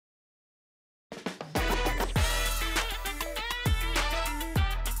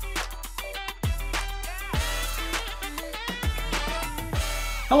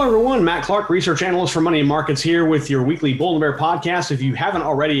Hello, everyone. Matt Clark, research analyst for Money and Markets here with your weekly Bull and Bear podcast. If you haven't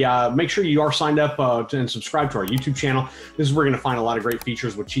already, make sure you are signed up and subscribe to our YouTube channel. This is where you're going to find a lot of great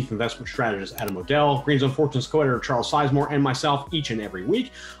features with chief investment strategist Adam O'Dell, Green Zone Fortunes co-editor Charles Sizemore, and myself each and every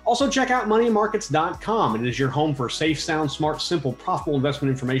week. Also, check out moneyandmarkets.com. It is your home for safe, sound, smart, simple, profitable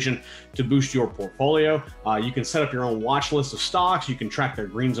investment information to boost your portfolio. You can set up your own watch list of stocks. You can track their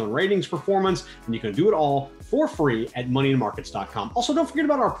Green Zone ratings performance, and you can do it all for free at moneyandmarkets.com. Also, don't forget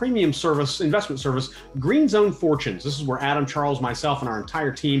about our premium service, investment service, Green Zone Fortunes. This is where Adam, Charles, myself, and our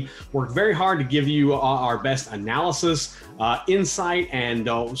entire team work very hard to give you our best analysis, insight, and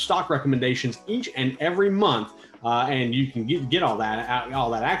stock recommendations each and every month. And you can get all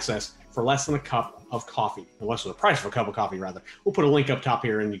that access for less than a cup of coffee, or less than the price of a cup of coffee, rather. We'll put a link up top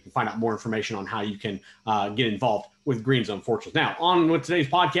here, and you can find out more information on how you can get involved with Green Zone Fortunes. Now, on with today's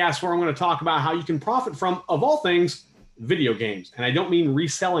podcast, where I'm going to talk about how you can profit from, of all things, video games. And I don't mean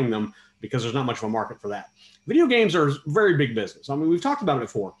reselling them, because there's not much of a market for that. Video games are very big business. I mean, we've talked about it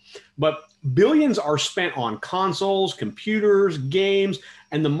before, but billions are spent on consoles, computers, games,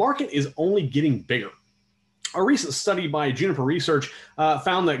 and the market is only getting bigger. A recent study by Juniper Research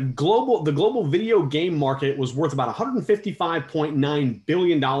found that the global video game market was worth about $155.9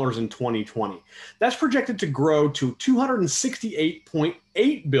 billion in 2020. That's projected to grow to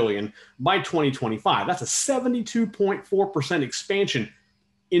 $268.8 billion by 2025. That's a 72.4% expansion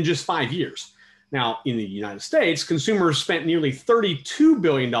in just 5 years. Now, in the United States, consumers spent nearly $32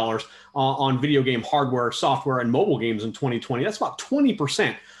 billion on video game hardware, software, and mobile games in 2020. That's about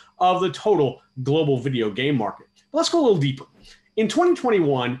 20% of the total global video game market. But let's go a little deeper. In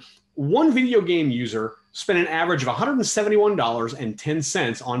 2021, one video game user spent an average of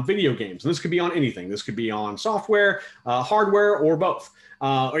 $171.10 on video games. And this could be on anything. This could be on software, hardware, or both,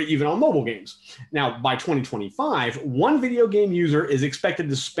 or even on mobile games. Now, by 2025, one video game user is expected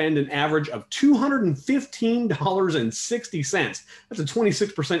to spend an average of $215.60. That's a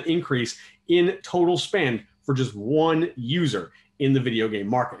 26% increase in total spend for just one user in the video game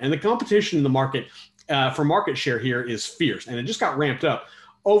market. And the competition in the market for market share here is fierce, and it just got ramped up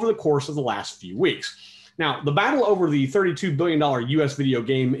over the course of the last few weeks. Now, the battle over the $32 billion US video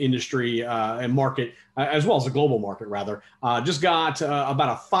game industry and market, as well as the global market, rather, just got about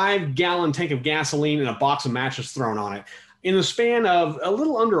a 5-gallon tank of gasoline and a box of matches thrown on it. In the span of a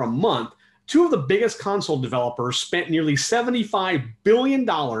little under a month, two of the biggest console developers spent nearly $75 billion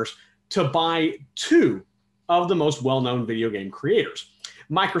to buy two of the most well-known video game creators.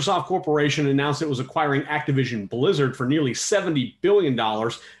 Microsoft Corporation announced it was acquiring Activision Blizzard for nearly $70 billion.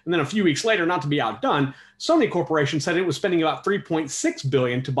 And then a few weeks later, not to be outdone, Sony Corporation said it was spending about $3.6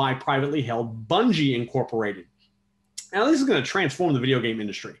 billion to buy privately held Bungie Incorporated. Now, this is going to transform the video game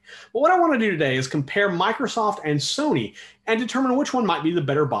industry. But what I want to do today is compare Microsoft and Sony and determine which one might be the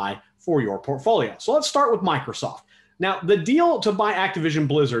better buy for your portfolio. So let's start with Microsoft. Now, the deal to buy Activision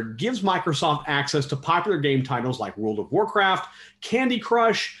Blizzard gives Microsoft access to popular game titles like World of Warcraft, Candy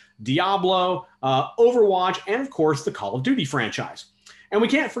Crush, Diablo, Overwatch, and of course, the Call of Duty franchise. And we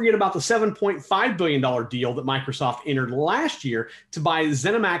can't forget about the $7.5 billion deal that Microsoft entered last year to buy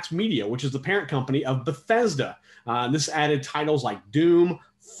ZeniMax Media, which is the parent company of Bethesda. This added titles like Doom,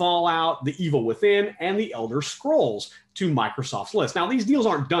 Fallout, The Evil Within, and The Elder Scrolls to Microsoft's list. Now, these deals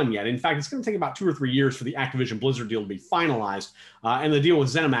aren't done yet. In fact, it's going to take about 2 or 3 years for the Activision Blizzard deal to be finalized, and the deal with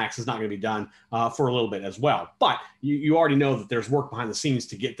ZeniMax is not going to be done for a little bit as well. But you already know that there's work behind the scenes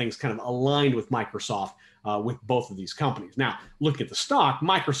to get things kind of aligned with Microsoft with both of these companies. Now, look at the stock.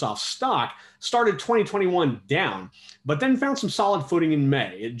 Microsoft's stock started 2021 down, but then found some solid footing in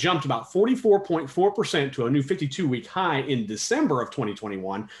May. It jumped about 44.4% to a new 52-week high in December of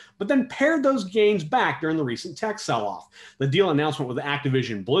 2021, but then pared those gains back during the recent tech sell-off. The deal announcement with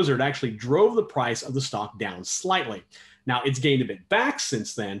Activision Blizzard actually drove the price of the stock down slightly. Now, it's gained a bit back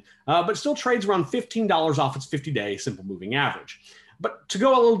since then, but still trades around $15 off its 50-day simple moving average. But to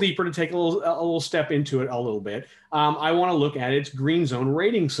go a little deeper, to take a little step into it a little bit, I want to look at its Green Zone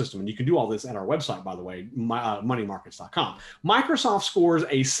rating system. And you can do all this at our website, by the way, moneymarkets.com. Microsoft scores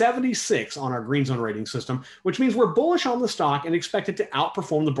a 76 on our Green Zone rating system, which means we're bullish on the stock and expect it to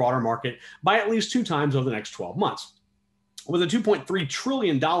outperform the broader market by at least 2 times over the next 12 months. With a $2.3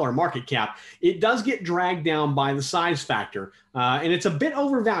 trillion market cap, it does get dragged down by the size factor, and it's a bit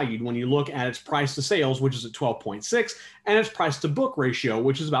overvalued when you look at its price to sales, which is at 12.6, and its price to book ratio,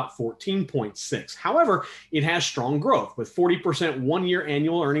 which is about 14.6. However, it has strong growth with 40% one-year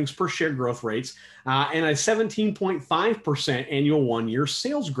annual earnings per share growth rates and a 17.5% annual one-year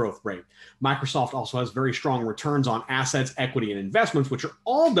sales growth rate. Microsoft also has very strong returns on assets, equity, and investments, which are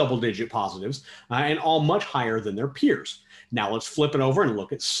all double-digit positives and all much higher than their peers. Now let's flip it over and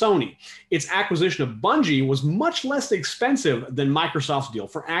look at Sony. Its acquisition of Bungie was much less expensive than Microsoft's deal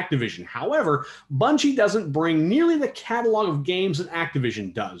for Activision. However, Bungie doesn't bring nearly the catalog of games that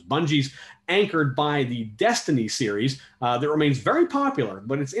Activision does. Bungie's anchored by the Destiny series that remains very popular,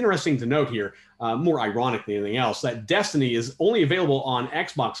 but it's interesting to note here, more ironic than anything else, that Destiny is only available on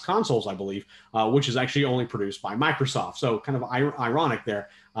Xbox consoles, I believe, which is actually only produced by Microsoft. So kind of ironic there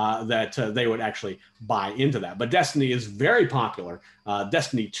that they would actually buy into that. But Destiny is very popular.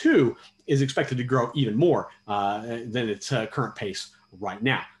 Destiny 2 is expected to grow even more than its current pace right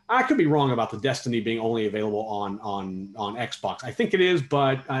now. I could be wrong about the Destiny being only available on Xbox. I think it is,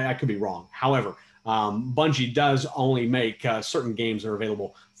 but I could be wrong. However, Bungie does only make certain games that are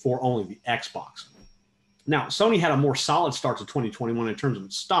available for only the Xbox. Now, Sony had a more solid start to 2021 in terms of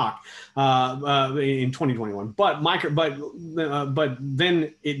its stock in 2021, but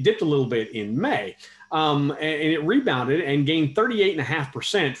then it dipped a little bit in May, and it rebounded and gained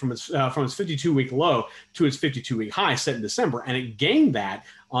 38.5% from its 52-week low to its 52-week high set in December, and it gained that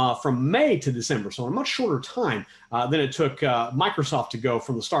from May to December, so in a much shorter time than it took Microsoft to go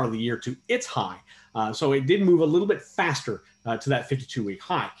from the start of the year to its high. So it did move a little bit faster to that 52-week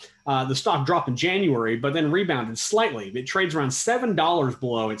high. The stock dropped in January, but then rebounded slightly. It trades around $7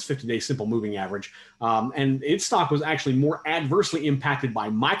 below its 50-day simple moving average, and its stock was actually more adversely impacted by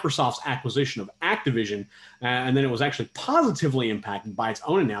Microsoft's acquisition of Activision, and then it was actually positively impacted by its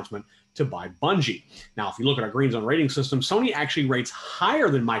own announcement to buy Bungie. Now, if you look at our green zone rating system, Sony actually rates higher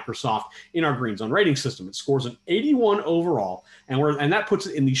than Microsoft in our green zone rating system. It scores an 81 overall, and that puts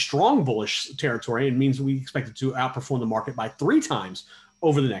it in the strong bullish territory and means we expect it to outperform the market by 3 times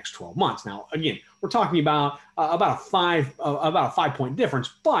over the next 12 months. Now, again, we're talking about about a 5-point difference,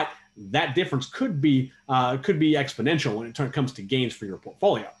 but that difference could be exponential when it comes to gains for your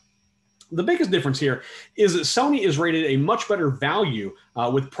portfolio. The biggest difference here is that Sony is rated a much better value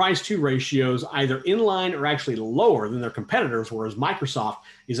with price-to ratios either in line or actually lower than their competitors, whereas Microsoft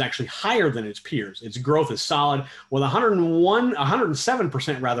is actually higher than its peers. Its growth is solid with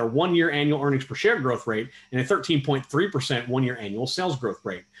 107% rather one-year annual earnings per share growth rate and a 13.3% one-year annual sales growth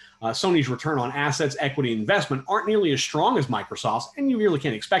rate. Sony's return on assets, equity, and investment aren't nearly as strong as Microsoft's, and you really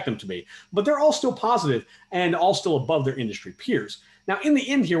can't expect them to be, but they're all still positive and all still above their industry peers. Now, in the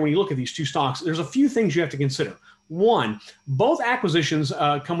end here, when you look at these two stocks, there's a few things you have to consider. One, both acquisitions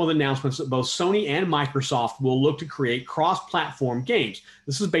come with announcements that both Sony and Microsoft will look to create cross-platform games.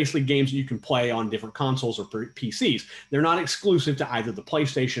 This is basically games that you can play on different consoles or PCs. They're not exclusive to either the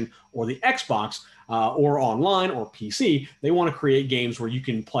PlayStation or the Xbox or online or PC. They want to create games where you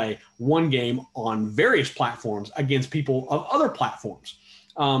can play one game on various platforms against people of other platforms.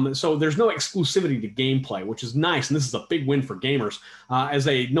 So there's no exclusivity to gameplay, which is nice, and this is a big win for gamers, as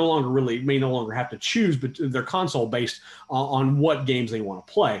they may no longer have to choose but their console based on what games they want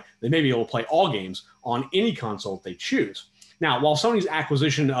to play. They may be able to play all games on any console that they choose. Now, while Sony's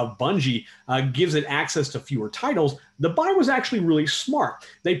acquisition of Bungie gives it access to fewer titles, the buy was actually really smart.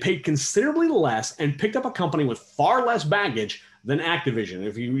 They paid considerably less and picked up a company with far less baggage than Activision.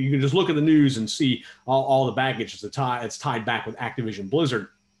 If you can just look at the news and see all the baggage it's tied back with Activision Blizzard,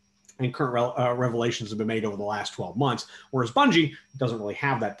 and current revelations have been made over the last 12 months, whereas Bungie doesn't really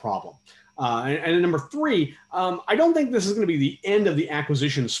have that problem. And number 3, I don't think this is going to be the end of the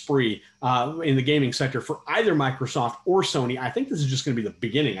acquisition spree in the gaming sector for either Microsoft or Sony. I think this is just going to be the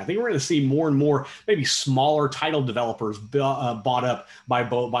beginning. I think we're going to see more and more maybe smaller title developers bought up by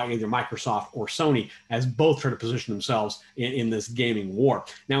either Microsoft or Sony, as both try to position themselves in this gaming war.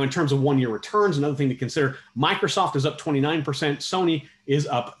 Now, in terms of one-year returns, another thing to consider, Microsoft is up 29%, Sony is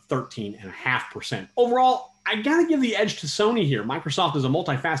up 13.5%. Overall, I got to give the edge to Sony here. Microsoft is a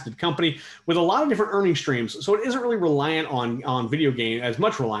multifaceted company with a lot of different earning streams, so it isn't really reliant on video games as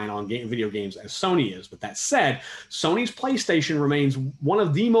video games as Sony is. With that said, Sony's PlayStation remains one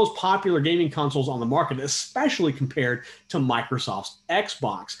of the most popular gaming consoles on the market, especially compared to Microsoft's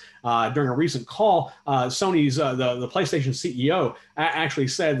Xbox. During a recent call, Sony's the PlayStation CEO actually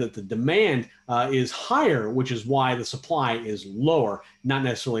said that the demand is higher, which is why the supply is lower, not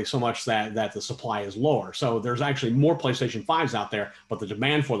necessarily so much that the supply is lower. So there's actually more PlayStation 5s out there, but the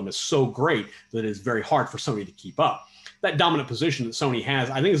demand for them is so great that it's very hard for Sony to keep up. That dominant position that Sony has,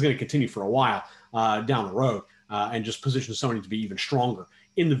 I think, is going to continue for a while down the road and just position Sony to be even stronger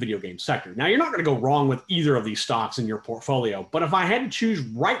in the video game sector. Now, you're not going to go wrong with either of these stocks in your portfolio, but if I had to choose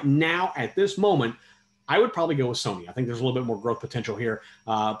right now at this moment, I would probably go with Sony. I think there's a little bit more growth potential here.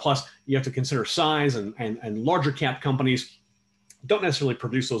 Plus, you have to consider size and larger cap companies don't necessarily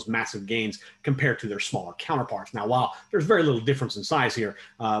produce those massive gains compared to their smaller counterparts. Now, while there's very little difference in size here,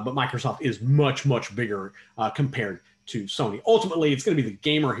 but Microsoft is much, much bigger compared to Sony. Ultimately, it's going to be the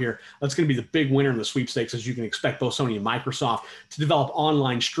gamer here that's going to be the big winner in the sweepstakes, as you can expect both Sony and Microsoft to develop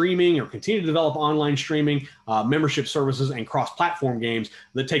online streaming or continue to develop online streaming, membership services, and cross-platform games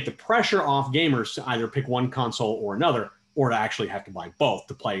that take the pressure off gamers to either pick one console or another, or to actually have to buy both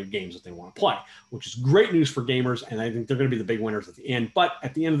to play games that they want to play, which is great news for gamers, and I think they're going to be the big winners at the end. But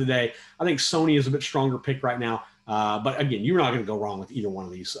at the end of the day, I think Sony is a bit stronger pick right now. But again, you're not going to go wrong with either one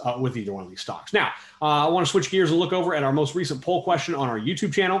of these stocks. Now, I want to switch gears and look over at our most recent poll question on our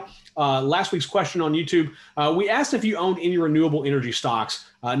YouTube channel. Last week's question on YouTube, we asked if you owned any renewable energy stocks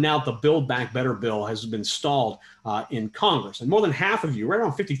now that the Build Back Better bill has been stalled in Congress. And more than half of you, right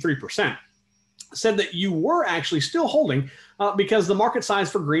around 53%, said that you were actually still holding because the market size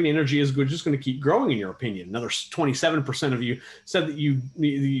for green energy is just going to keep growing, in your opinion. Another 27% of you said that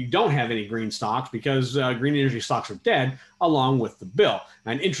you don't have any green stocks because green energy stocks are dead, along with the bill.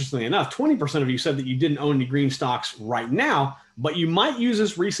 And interestingly enough, 20% of you said that you didn't own any green stocks right now, but you might use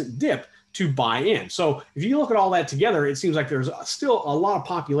this recent dip to buy in. So if you look at all that together, it seems like there's still a lot of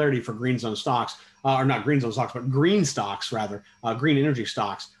popularity for green zone stocks, or not green zone stocks, but green stocks rather, green energy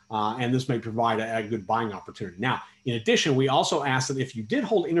stocks. And this may provide a good buying opportunity. Now, in addition, we also asked that if you did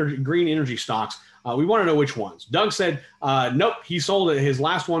hold green energy stocks, we want to know which ones. Doug said, nope, he sold his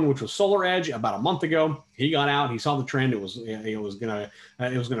last one, which was Solar Edge, about a month ago. He got out. He saw the trend. It was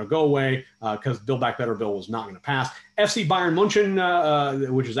gonna go away because Build Back Better bill was not going to pass. FC Bayern München,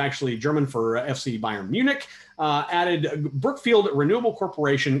 which is actually German for FC Bayern Munich, added Brookfield Renewable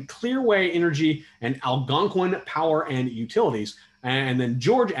Corporation, Clearway Energy, and Algonquin Power and Utilities. And then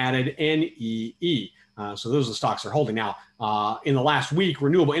George added NEE. So those are the stocks they're holding now. In the last week,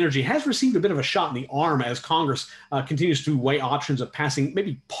 renewable energy has received a bit of a shot in the arm as Congress continues to weigh options of passing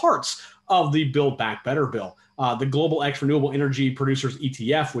maybe parts of the Build Back Better bill. The Global X Renewable Energy Producers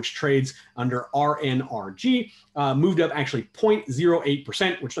ETF, which trades under RNRG, moved up actually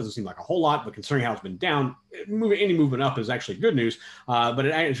 0.08%, which doesn't seem like a whole lot, but considering how it's been down, any movement up is actually good news. But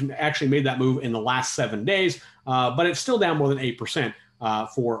it actually made that move in the last 7 days, but it's still down more than 8%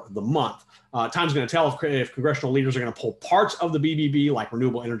 for the month. Time's going to tell if congressional leaders are going to pull parts of the BBB, like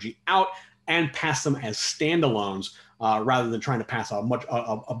renewable energy, out and pass them as standalones rather than trying to pass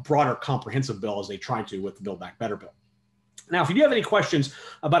a broader comprehensive bill as they tried to with the Build Back Better bill. Now, if you do have any questions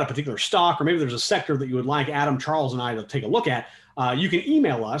about a particular stock, or maybe there's a sector that you would like Adam, Charles, and I to take a look at, you can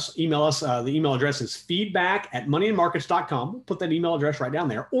email us. The email address is feedback@moneyandmarkets.com. We'll put that email address right down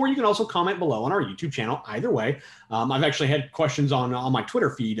there. Or you can also comment below on our YouTube channel. Either way, I've actually had questions on my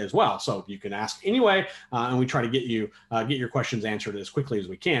Twitter feed as well, so you can ask anyway, and we try to get your questions answered as quickly as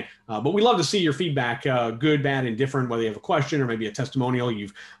we can. But we love to see your feedback, good, bad, indifferent, whether you have a question or maybe a testimonial,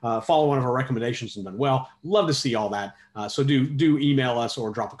 you've followed one of our recommendations and done well. Love to see all that. So do email us or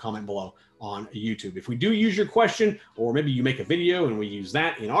drop a comment below on YouTube. If we do use your question, or maybe you make a video and we use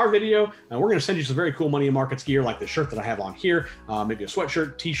that in our video, we're going to send you some very cool Money and Markets gear, like the shirt that I have on here, maybe a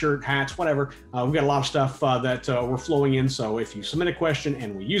sweatshirt, t-shirt, hats, whatever. We've got a lot of stuff that we're flowing in. So if you submit a question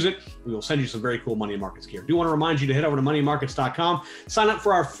and we use it, we will send you some very cool Money and Markets gear. I do want to remind you to head over to moneyandmarkets.com, sign up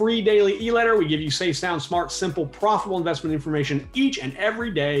for our free daily e-letter. We give you safe, sound, smart, simple, profitable investment information each and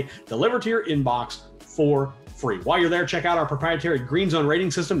every day, delivered to your inbox for free. While you're there, check out our proprietary Green Zone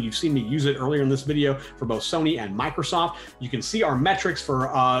rating system. You've seen me use it earlier in this video for both Sony and Microsoft. You can see our metrics for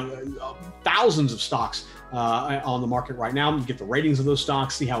thousands of stocks on the market right now. You get the ratings of those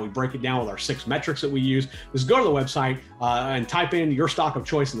stocks, see how we break it down with our 6 metrics that we use. Just go to the website and type in your stock of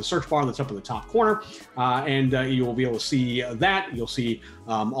choice in the search bar that's up in the top corner, and you will be able to see that. You'll see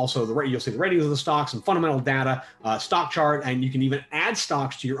also you'll see the ratings of the stocks and fundamental data, stock chart, and you can even add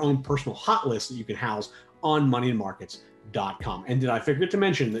stocks to your own personal hot list that you can house on moneyandmarkets.com. And did I forget to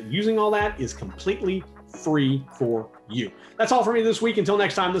mention that using all that is completely free for you? That's all for me this week. Until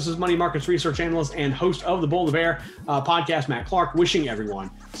next time, this is Money Markets research analyst and host of the Bull the Bear podcast, Matt Clark, wishing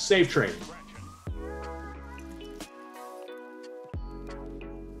everyone safe trading.